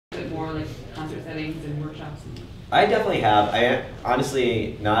more like concert settings and workshops? I definitely have. I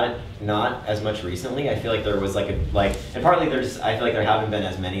honestly not as much recently. I feel like there was and partly I feel like there haven't been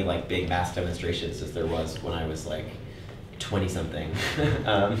as many like big mass demonstrations as there was when I was like 20 something.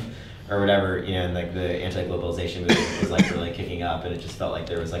 Or whatever, and like the anti-globalization movement was like really kicking up, and it just felt like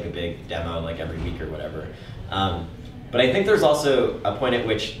there was like a big demo like every week or whatever. But I think there's also a point at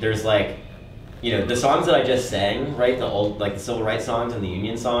which there's like, the songs that I just sang, right, the old, like the civil rights songs and the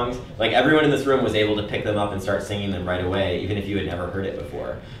union songs, like everyone in this room was able to pick them up and start singing them right away, even if you had never heard it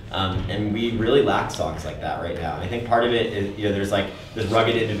before. And we really lack songs like that right now. And I think part of it is, there's like this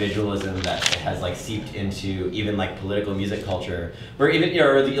rugged individualism that has like seeped into even like political music culture, where even,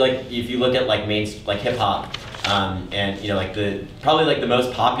 like if you look at like hip hop, and like probably like the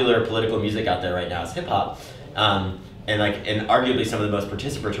most popular political music out there right now is hip hop. And arguably some of the most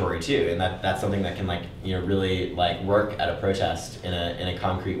participatory too, and that's something that can really work at a protest in a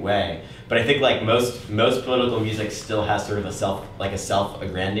concrete way. But I think like most political music still has sort of a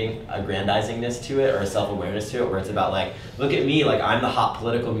self-aggrandizingness to it, or a self-awareness to it, where it's about like, look at me, like I'm the hot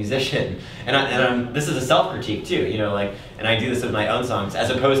political musician, and this is a self-critique too, and I do this with my own songs, as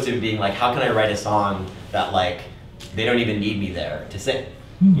opposed to being like, how can I write a song that like they don't even need me there to sing.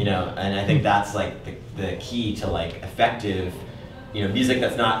 And I think that's like the key to like effective, music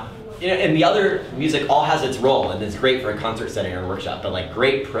that's not, and the other music all has its role, and it's great for a concert setting or a workshop, but like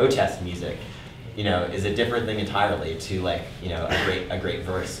great protest music, is a different thing entirely to like, a great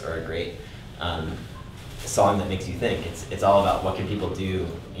verse or a great song that makes you think. It's all about what can people do,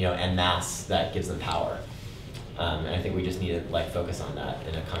 en masse that gives them power. And I think we just need to like focus on that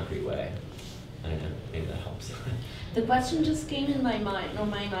in a concrete way. I don't know, maybe that helps. The question just came in my mind,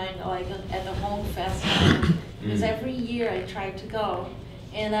 like at the home festival, because every year I try to go,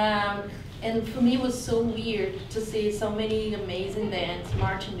 and for me it was so weird to see so many amazing bands,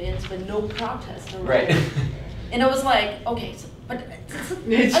 marching bands, but no protest around. Right. And I was like, okay, but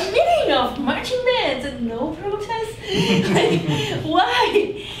it's a meeting of marching bands and no protest? Like,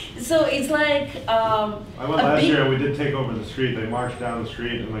 why? So it's like I went last year and we did take over the street. They marched down the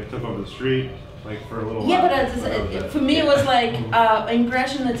street and like took over the street. Like for a little while. Yeah, but for me it was like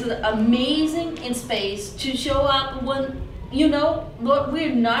impression that's amazing in space to show up when we're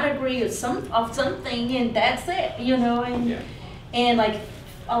not agree with something, and that's it, and like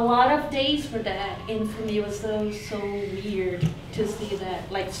a lot of days for that, and for me it was so weird to see that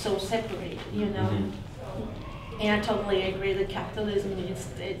like so separated, And I totally agree that capitalism it's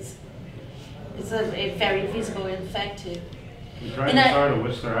a very visible and effective. We tried to start a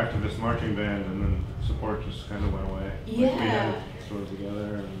Whistler activist marching band, and then support just kind of went away. Yeah. Like we had it sort of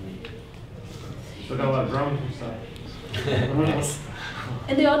together, and still got a lot of drums and stuff.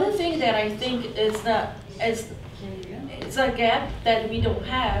 And the other thing that I think is that it's a gap that we don't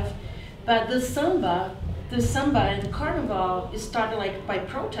have, but the samba and carnival is started like by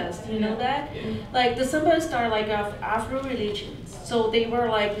protest. You know that? Yeah. Like the samba started like of Afro religions, so they were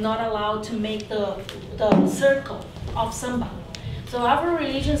like not allowed to make the circle of samba. So Afro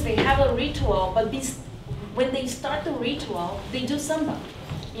religions, they have a ritual, but when they start the ritual, they do samba.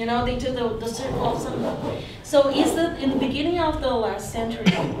 They do the circle of samba. So is that in the beginning of the last century,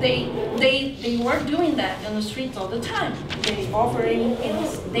 they were doing that in the streets all the time. They offering and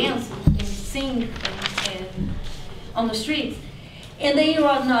dancing and sing and on the streets, and they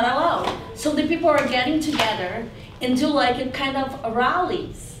were not allowed. So the people are getting together and do like a kind of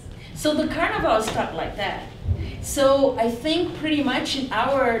rallies. So the carnival started like that. So I think pretty much in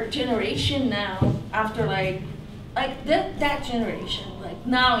our generation now, after like that generation, like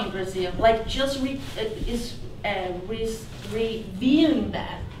now in Brazil, like just reviewing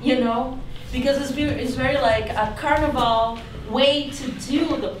that, because it's very like a carnival way to do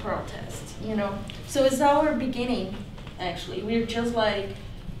the protest, So it's our beginning, actually. We're just like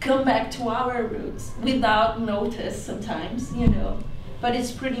come back to our roots without notice sometimes, But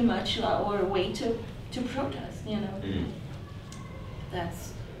it's pretty much our way to protest,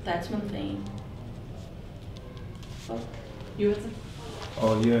 That's one thing. You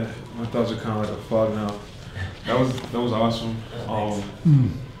Oh yeah, my thoughts are kind of like a fog now. That was awesome. I'm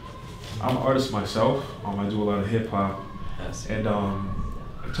an artist myself. I do a lot of hip hop, and I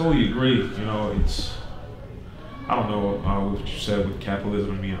totally agree. It's I don't know what you said with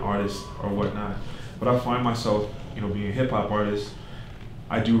capitalism and being an artist or whatnot, but I find myself, being a hip hop artist.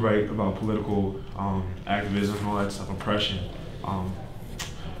 I do write about political activism and all that stuff, oppression.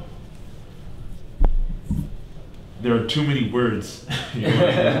 There are too many words,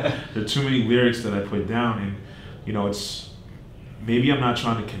 there are too many lyrics that I put down, and it's maybe I'm not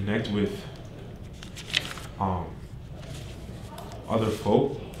trying to connect with other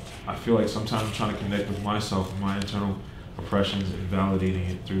folk, I feel like sometimes I'm trying to connect with myself and my internal oppressions and validating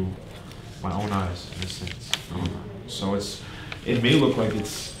it through my own eyes, in a sense. So it may look like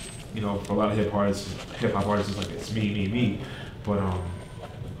it's, you know, for a lot of hip hop artists, it's like it's me, but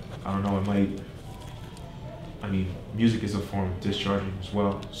I don't know, it might. I mean, music is a form of discharging as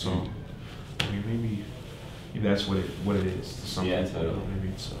well. So I mean, maybe that's what it is. To some Yeah, people, totally.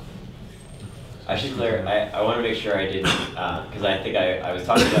 maybe so. I should clear. I want to make sure I didn't, because I think I was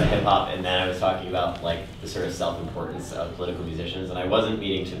talking about hip hop and then I was talking about like the sort of self-importance of political musicians, and I wasn't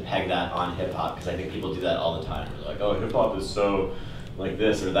meaning to peg that on hip hop because I think people do that all the time. They're like, oh, hip hop is so like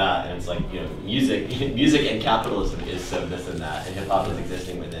this or that, and it's like, you know, music and capitalism is so this and that, and hip hop is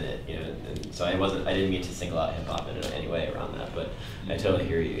existing within it, you know. And so I didn't mean to single out hip hop in any way around that, but I totally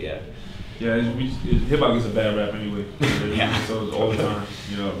hear you. Yeah. Yeah, hip hop is a bad rap anyway. Yeah. So it's all the time.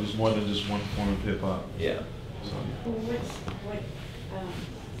 You know, there's more than just one form of hip hop. Yeah. So, Well, what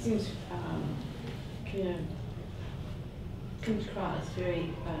seems kind of comes across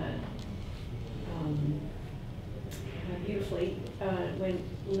very beautifully when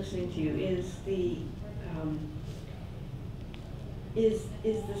listening to you is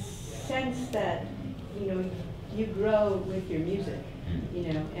the sense that, you know, you grow with your music,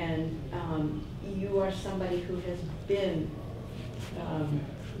 you know, and you are somebody who has been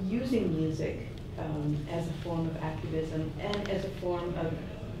using music as a form of activism and as a form of,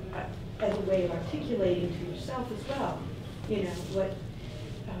 as a way of articulating to yourself as well, you know, what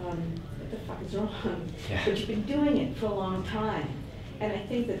the fuck is wrong? Yeah. But you've been doing it for a long time. And I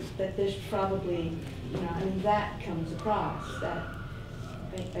think that there's probably, you know, I mean, that comes across, that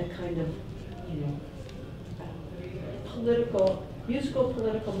a kind of, you know, musical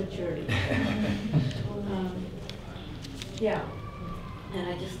political maturity. Yeah, and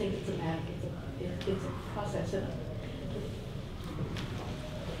I just think it's a process.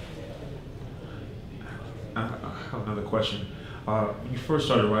 I have another question. When you first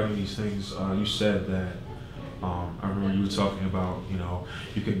started writing these things, you said that, I remember you were talking about, you know,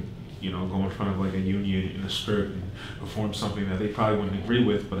 you could, you know, go in front of like a union in a skirt and perform something that they probably wouldn't agree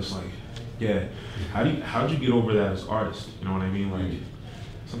with, but it's like, yeah, how'd you get over that as artists? You know what I mean? Like,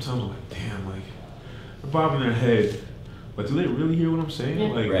 sometimes I'm like, damn, like, they're bobbing their head, but do they really hear what I'm saying? Yeah.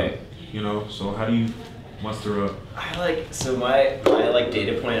 Like, Right. You know, so how do you muster up? So my like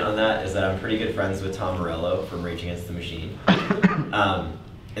data point on that is that I'm pretty good friends with Tom Morello from Rage Against the Machine.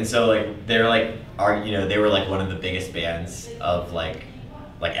 And so like they're like you know, they were like one of the biggest bands of like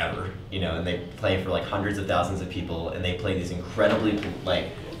ever, you know, and they play for like hundreds of thousands of people, and they play these incredibly like,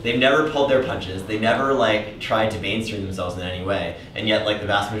 they've never pulled their punches, they never like tried to mainstream themselves in any way, and yet like the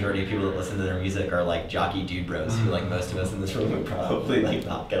vast majority of people that listen to their music are like jockey dude bros who like most of us in this room would probably like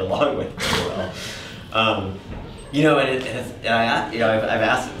not get along with very well. You know, and I've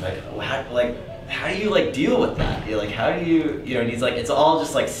asked him like, how do you like deal with that? You're like, how do you know? And he's like, it's all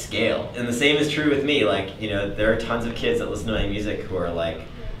just like scale, and the same is true with me. Like, you know, there are tons of kids that listen to my music who are like,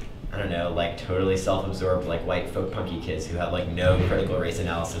 I don't know, like totally self-absorbed, like white folk punky kids who have like no critical race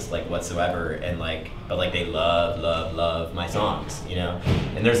analysis like whatsoever, and like, but like they love my songs, you know.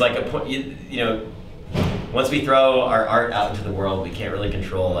 And there's like a point, you know, once we throw our art out into the world, we can't really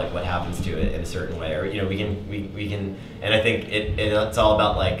control like what happens to it in a certain way, or you know, we can, and I think it's all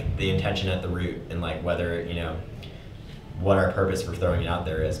about like the intention at the root, and like whether, you know, what our purpose for throwing it out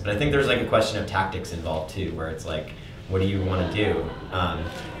there is. But I think there's like a question of tactics involved too, where it's like, what do you want to do?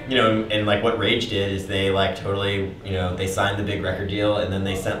 You know, and like what Rage did is they like totally, you know, they signed the big record deal, and then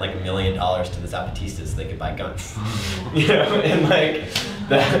they sent like $1 million to the Zapatistas so they could buy guns. You know, and like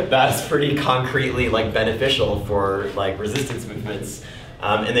that's pretty concretely like beneficial for like resistance movements.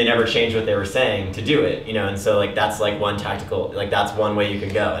 And they never changed what they were saying to do it, you know, and so like that's like one tactical, like that's one way you can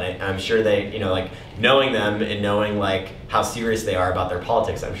go. And I'm sure they, you know, like knowing them and knowing like how serious they are about their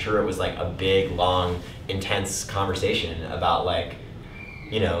politics, I'm sure it was like a big, long, intense conversation about like,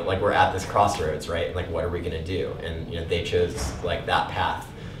 you know, like we're at this crossroads, right? And like, what are we gonna do? And you know, they chose like that path,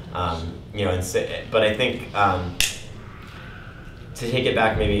 you know. And so, but I think to take it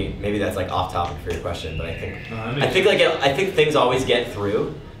back, maybe that's like off topic for your question, but I think things always get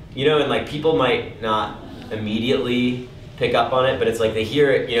through, you know, and like people might not immediately pick up on it, but it's like they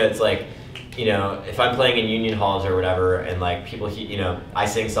hear it, you know. It's like, you know, if I'm playing in union halls or whatever, and like people, you know, I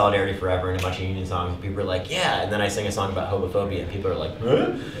sing Solidarity Forever and a bunch of union songs, and people are like, yeah, and then I sing a song about homophobia, and people are like,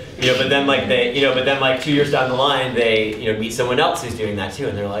 huh? You know, but then like but then like 2 years down the line, they, you know, meet someone else who's doing that too,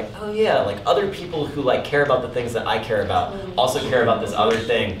 and they're like, oh yeah, like other people who like care about the things that I care about also care about this other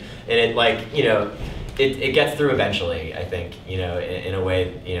thing, and it like, you know, it gets through eventually, I think, you know, in a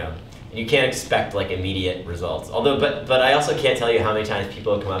way, you know. you can't expect like immediate results. Although, but I also can't tell you how many times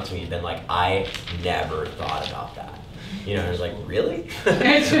people have come up to me and been like, I never thought about that. You know, I was like, really? but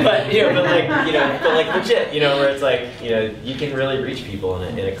you know, but like legit, you know, where it's like, you know, you can really reach people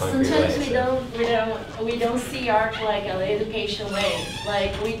in a concrete Sometimes way. we don't see art like an education way.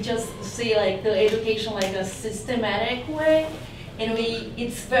 Like we just see like the education like a systematic way, and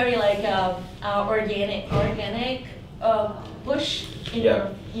it's very like organic push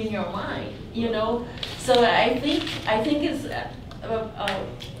in your mind, you know. So I think it's.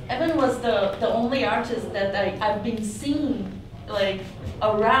 Evan was the only artist that I've been seeing like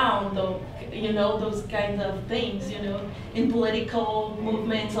around you know, those kinds of things, you know, in political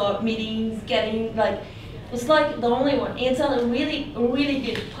movements or meetings, getting like, it's like the only one. It's a really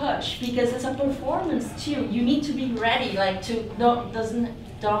good push because it's a performance too. You need to be ready, like to don't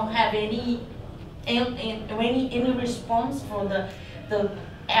have any response for the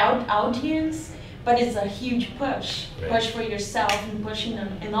audience. But it's a huge push for yourself and pushing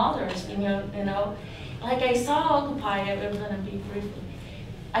in others. You know, like I saw Occupy. I'm gonna be brief.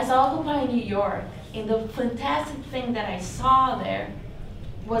 I saw Occupy in New York, and the fantastic thing that I saw there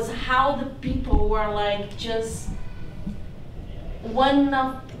was how the people were like just one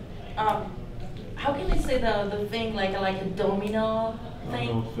of. How can I say the thing like a domino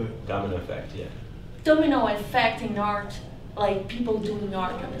thing? Domino effect, yeah. Domino effect in art. Like people doing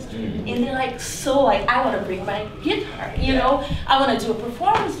art on the street, and they're like so like, I want to bring my guitar, you know, I want to do a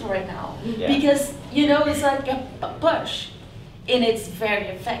performance right now because you know it's like a push, and it's very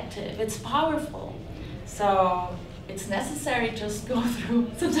effective, it's powerful, so it's necessary. Just go through.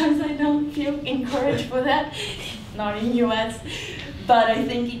 Sometimes I don't feel encouraged for that, not in US, but I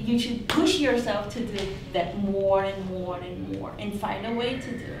think you should push yourself to do that more and more and more, and find a way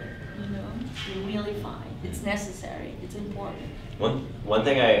to do it. You know, you really find it's necessary. It's important. One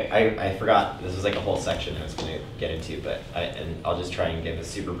thing I forgot. This was like a whole section I was going to get into, but I'll just try and give a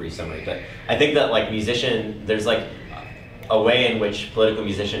super brief summary. But I think that like there's like a way in which political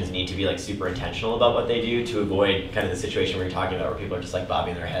musicians need to be like super intentional about what they do to avoid kind of the situation we're talking about, where people are just like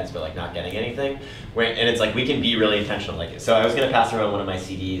bobbing their heads but like not getting anything. And it's like we can be really intentional. Like, so I was going to pass around one of my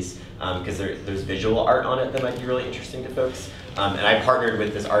CDs because there's visual art on it that might be really interesting to folks. And I partnered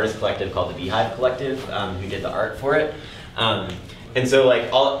with this artist collective called the Beehive Collective, who did the art for it. And so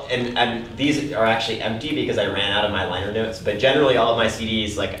like and these are actually empty because I ran out of my liner notes, but generally all of my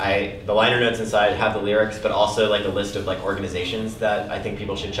CDs, like the liner notes inside have the lyrics, but also like a list of like organizations that I think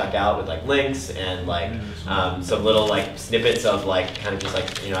people should check out with like links and like some little like snippets of like kind of just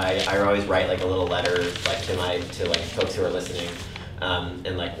like, you know, I always write like a little letter like to like folks who are listening.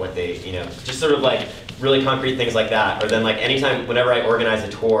 And like what they, you know, just sort of like really concrete things like that. Or then like whenever I organize a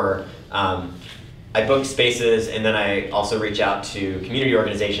tour, I book spaces, and then I also reach out to community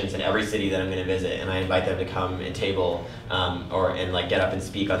organizations in every city that I'm going to visit, and I invite them to come and table and like get up and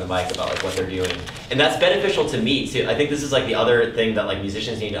speak on the mic about like what they're doing. And that's beneficial to me too. I think this is like the other thing that like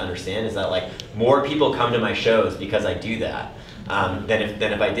musicians need to understand is that like more people come to my shows because I do that than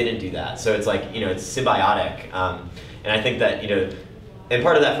if I didn't do that. So it's like, you know, it's symbiotic. And I think that, you know, and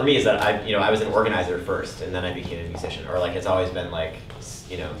part of that for me is that I was an organizer first, and then I became a musician, or like it's always been like,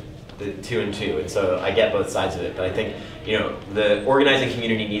 you know, the 2 and 2, and so I get both sides of it. But I think, you know, the organizing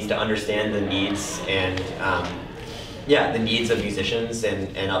community needs to understand the needs and the needs of musicians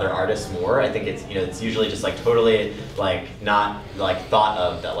and other artists more. I think it's, you know, it's usually just like totally like not like thought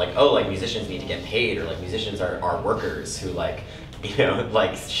of that like, oh, like musicians need to get paid, or like musicians are workers who like, you know,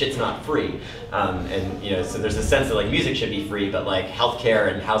 like shit's not free. And, you know, so there's a sense that like music should be free, but like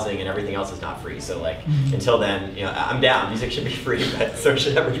healthcare and housing and everything else is not free. So like until then, you know, I'm down, music should be free, but so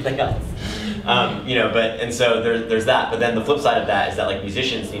should everything else. You know, and so there's that. But then the flip side of that is that like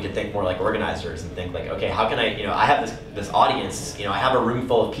musicians need to think more like organizers and think like, okay, how can I, you know, I have this audience, you know, I have a room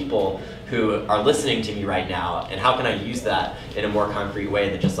full of people who are listening to me right now, and how can I use that in a more concrete way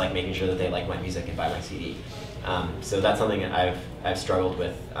than just like making sure that they like my music and buy my CD. So that's something that I've struggled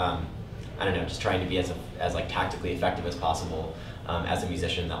with. I don't know, just trying to be as like tactically effective as possible as a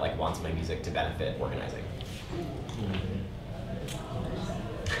musician that like wants my music to benefit organizing.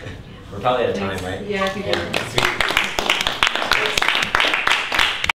 We're probably out of time, right? Yeah, I think